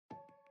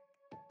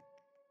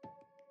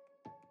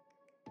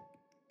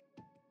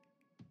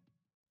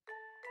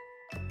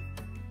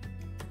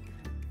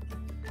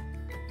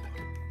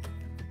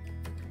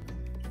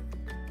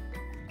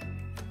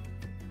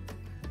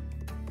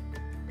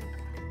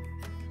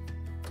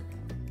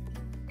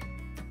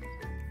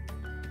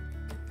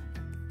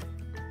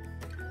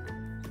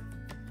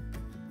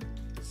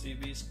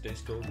TV's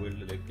Taste of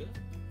വേൾഡിലേക്ക്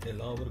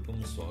എല്ലാവർക്കും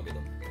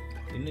സ്വാഗതം.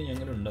 ഇന്ന്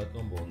ഞങ്ങൾ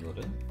ഉണ്ടാക്കാൻ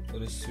പോകുന്നത്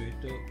ഒരു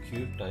സ്വീറ്റ്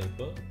ഖീർ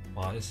ടൈപ്പ്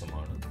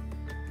പായസമാണ്.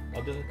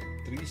 അത്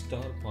 3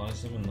 സ്റ്റാർ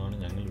പായസം എന്നാണ്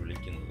ഞങ്ങൾ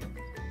വിളിക്കുന്നത്.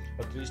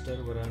 ആ 3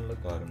 സ്റ്റാർ വരാനുള്ള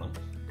കാരണം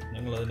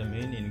ഞങ്ങൾ അതിൻ്റെ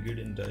മെയിൻ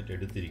ഇൻഗ്രീഡിയൻ്റ് ആയിട്ട്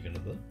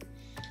എടുത്തിരിക്കുന്നത്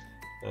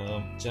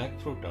ജാക്ക്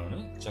ഫ്രൂട്ടാണ്,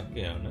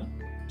 ചക്കയാണ്.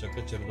 ചക്ക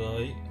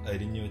ചെറുതായി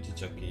അരിഞ്ഞു വെച്ച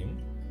ചക്കയും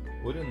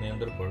ഒരു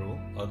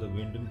നേന്ത്രപ്പഴവും അത്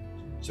വീണ്ടും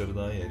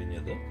ചെറുതായി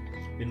അരിഞ്ഞത്,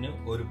 പിന്നെ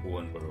ഒരു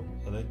പൂവൻപഴവും.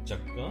 അതായത്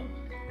ചക്ക,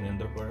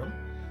 നേന്ത്രപ്പഴം,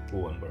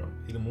 പൂവൻപഴം,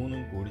 ഇത്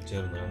മൂന്നും കൂടി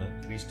ചേർന്നാണ്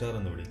 3 സ്റ്റാർ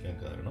എന്ന് വിളിക്കാൻ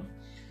കാരണം.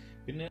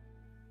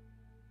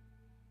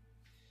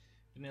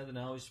 പിന്നെ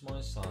അതിനാവശ്യമായ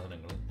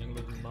സാധനങ്ങൾ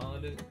ഞങ്ങളൊരു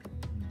 4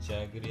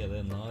 ജാഗരി,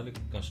 അതായത് 4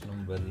 കഷ്ണം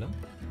വെല്ലം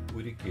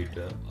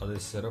ഉരുക്കിയിട്ട് അത്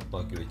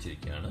സിറപ്പാക്കി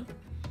വെച്ചിരിക്കുകയാണ്.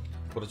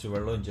 കുറച്ച്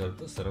വെള്ളവും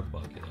ചേർത്ത്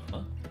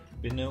സിറപ്പാക്കിയതാണ്.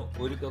 പിന്നെ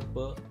 1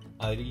 കപ്പ്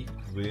അരി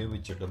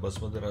വേവിച്ചിട്ട്,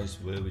 ബസ്മതി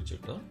റൈസ്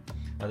വേവിച്ചിട്ട്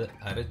അത്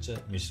അരച്ച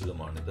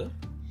മിശ്രിതമാണിത്.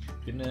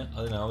 പിന്നെ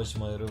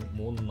അതിനാവശ്യമായൊരു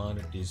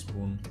 3-4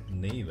 ടീസ്പൂൺ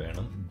നെയ്യ്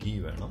വേണം, ഗീ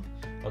വേണം,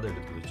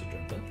 അതെടുത്ത്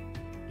വെച്ചിട്ടുണ്ട്.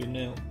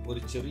 പിന്നെ ഒരു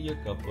ചെറിയ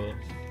കപ്പ്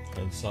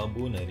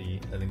സാബൂൻ അരി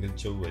അല്ലെങ്കിൽ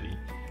ചൊവ്വരി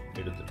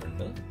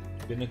എടുത്തിട്ടുണ്ട്.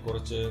 പിന്നെ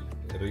കുറച്ച്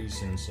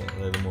റൈസിൻസ്,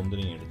 അതായത്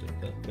മുന്തിരിങ്ങ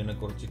എടുത്തിട്ടുണ്ട്. പിന്നെ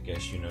കുറച്ച്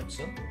കാഷ്യൂ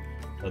നട്ട്സ്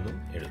അതും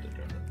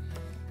എടുത്തിട്ടുണ്ട്.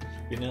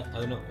 പിന്നെ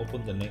അതിന്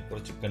ഒപ്പം തന്നെ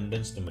കുറച്ച്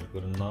കണ്ടൻസ്ഡ് മിൽക്ക്,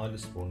 ഒരു 4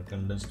 സ്പൂൺ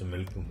കണ്ടൻസ്ഡ്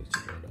മിൽക്കും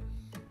വെച്ചിട്ടുണ്ട്.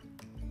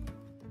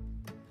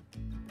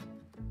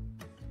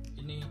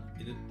 ഇനി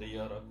ഇത്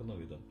തയ്യാറാക്കുന്ന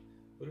വിധം: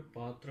 ഒരു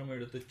പാത്രം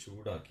എടുത്ത്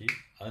ചൂടാക്കി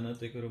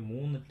അതിനകത്തേക്ക് ഒരു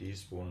 3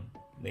 ടീസ്പൂൺ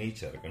നെയ്യ്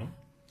ചേർക്കണം.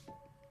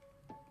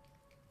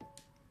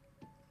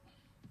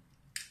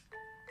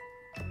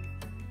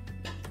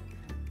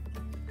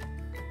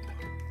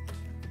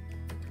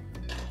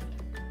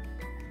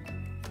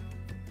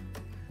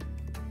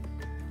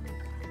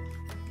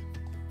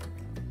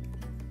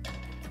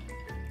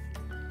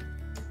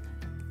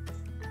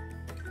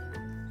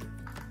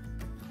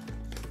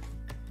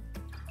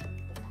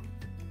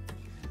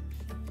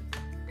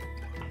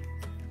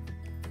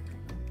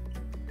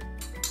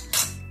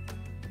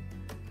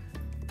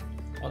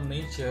 ആ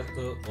നെയ്യ്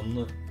ചേർത്ത്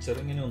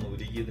ചെറുങ്ങനെ ഒന്ന്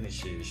ഉരുകിയതിന്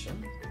ശേഷം,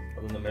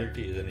 അതൊന്ന്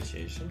മെൽറ്റ് ചെയ്തതിന്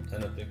ശേഷം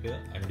അതിനകത്തേക്ക്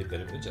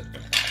അണ്ടിപ്പരിപ്പ്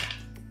ചേർക്കണം.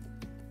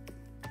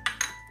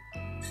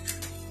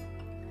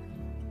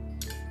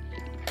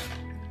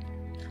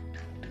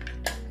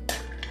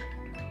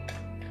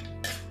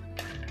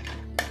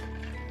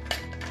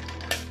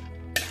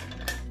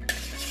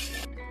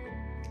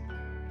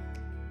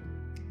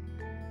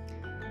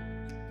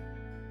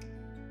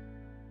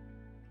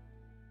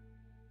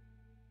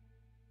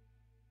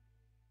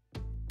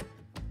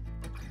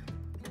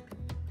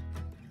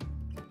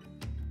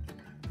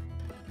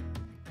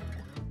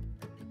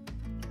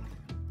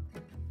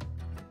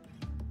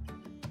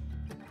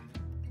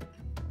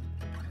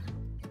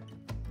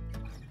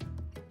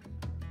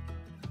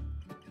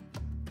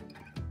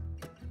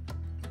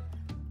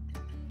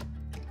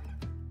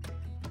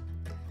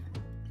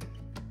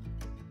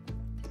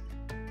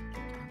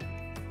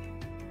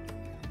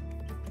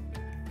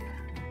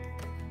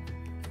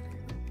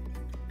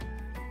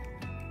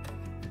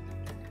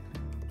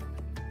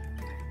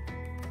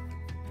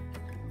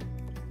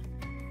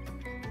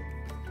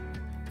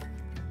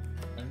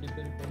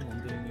 അണ്ടിപ്പരിപ്പും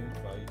മുന്തിരിങ്ങയും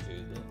ഫ്രൈ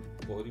ചെയ്ത്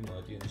കോരി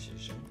മാറ്റിയതിനു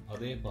ശേഷം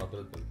അതേ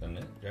പാത്രത്തിൽ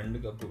തന്നെ 2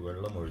 കപ്പ്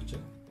വെള്ളം ഒഴിച്ച്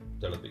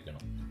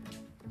തിളപ്പിക്കണം.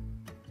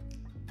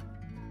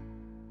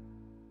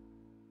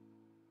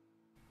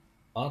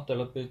 ആ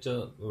തിളപ്പിച്ച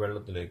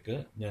വെള്ളത്തിലേക്ക്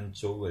ഞാൻ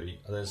ചൊവ്വരി,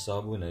 അതായത്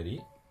സാബൂൻ അരി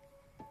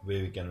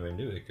വേവിക്കാൻ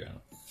വേണ്ടി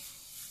വെക്കുകയാണ്.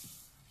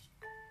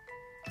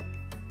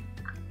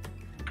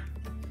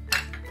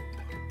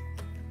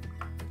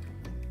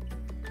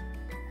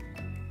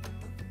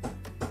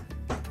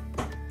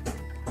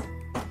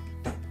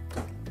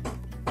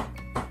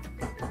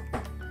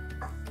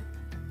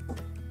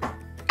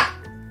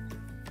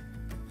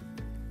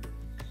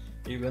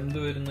 ഈ വെന്ത്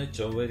വരുന്ന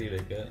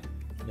ചൊവ്വരിയിലേക്ക്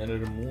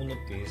ഞാനൊരു 3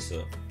 പീസ്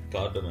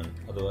കാർഡമൻ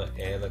അഥവാ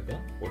ഏലക്ക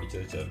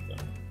പൊടിച്ചത്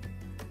ചേർക്കണം.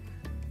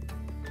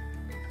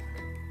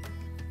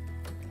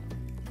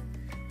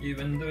 ഈ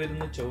വെന്ത്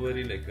വരുന്ന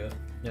ചൊവ്വരിയിലേക്ക്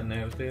ഞാൻ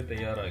നേരത്തെ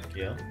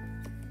തയ്യാറാക്കിയ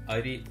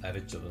അരി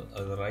അരച്ചത്,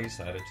 അത്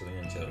റൈസ് അരച്ചത്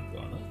ഞാൻ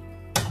ചേർക്കുകയാണ്.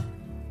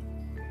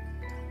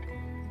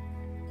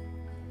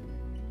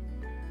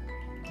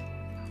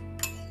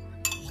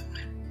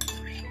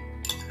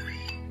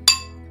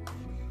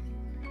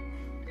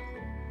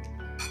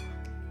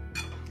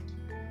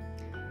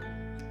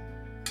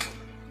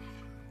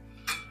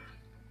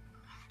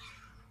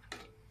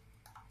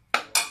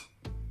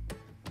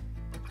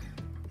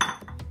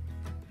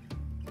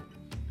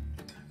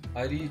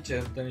 അരി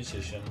ചേർത്തതിന്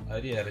ശേഷം,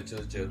 അരി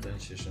അരച്ചത്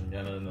ചേർത്തതിന് ശേഷം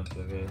ഞാൻ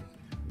അതിനകത്തേക്ക്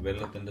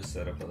വെള്ളത്തിൻ്റെ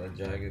സിറപ്പ്, അതായത്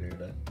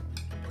ജാഗരിയുടെ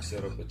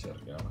സിറപ്പ്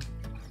ചേർക്കുകയാണ്.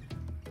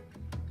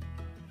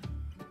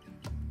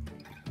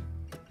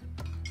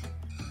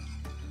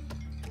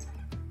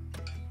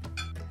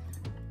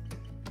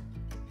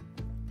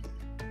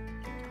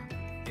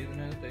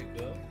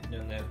 ഇതിനകത്തേക്ക്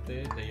ഞാൻ നേരത്തെ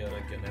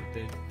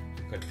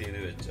കട്ട് ചെയ്ത്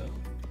വെച്ച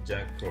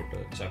ജാക്ക്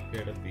ഫ്രൂട്ട്,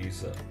 ചക്കയുടെ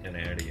പീസ് ഞാൻ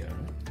ആഡ്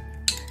ചെയ്യാണ്.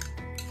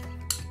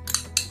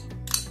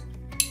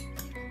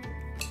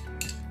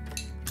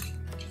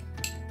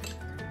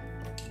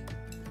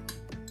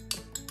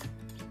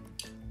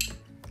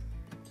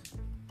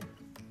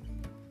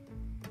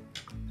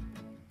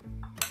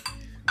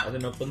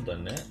 അതിനൊപ്പം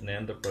തന്നെ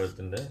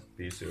നേന്ത്രപ്പഴത്തിൻ്റെ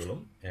പീസുകളും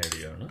ആഡ്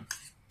ചെയ്യാണ്.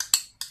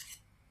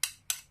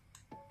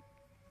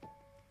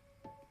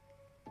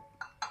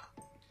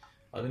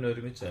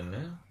 അതിനൊരുമിച്ച്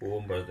തന്നെ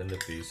പൂവമ്പഴത്തിൻ്റെ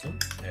പീസും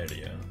ആഡ്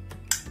ചെയ്യാണ്.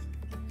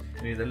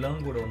 ഇനി ഇതെല്ലാം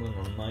കൂടെ ഒന്ന്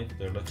നന്നായി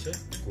തിളച്ച്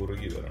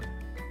കുറുകി വരണം.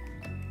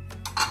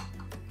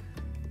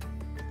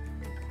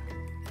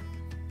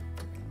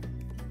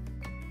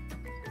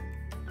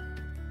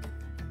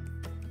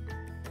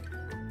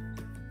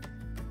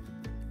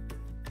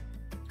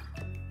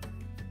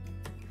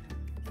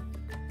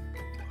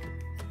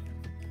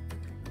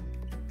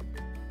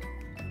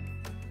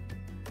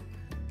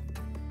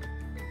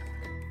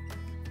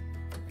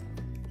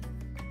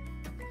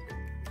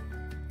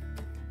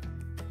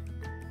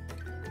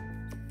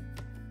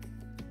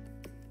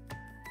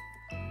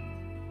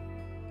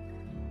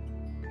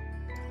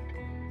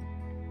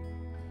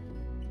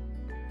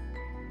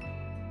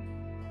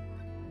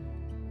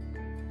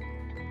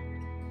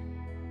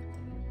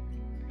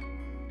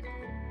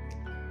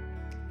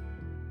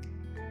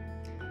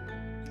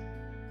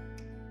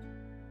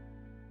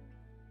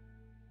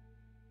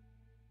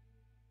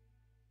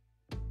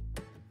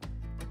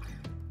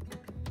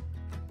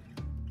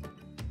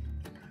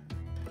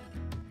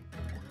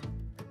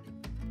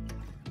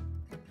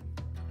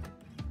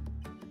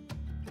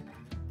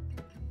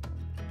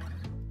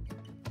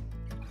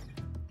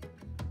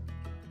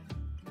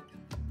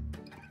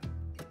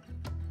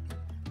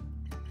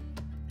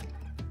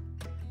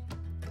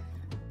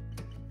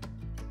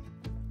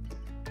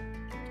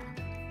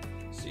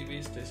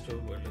 CB's Taste of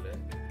Worldലെ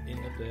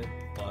ഇന്നത്തെ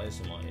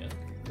പായസമായ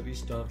 3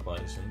 സ്റ്റാർ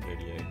പായസം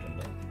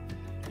റെഡിയായിട്ടുണ്ട്.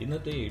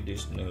 ഇന്നത്തെ ഈ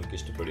ഡിഷ് നിങ്ങൾക്ക്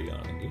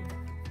ഇഷ്ടപ്പെടുകയാണെങ്കിൽ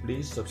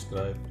please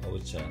subscribe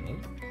our channel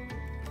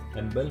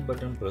and bell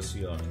button press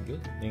ചെയ്യുകയാണെങ്കിൽ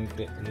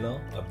നിങ്ങൾക്ക് എല്ലാ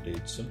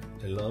അപ്ഡേറ്റ്സും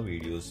എല്ലാ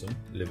വീഡിയോസും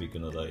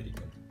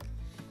ലഭിക്കുന്നതായിരിക്കും.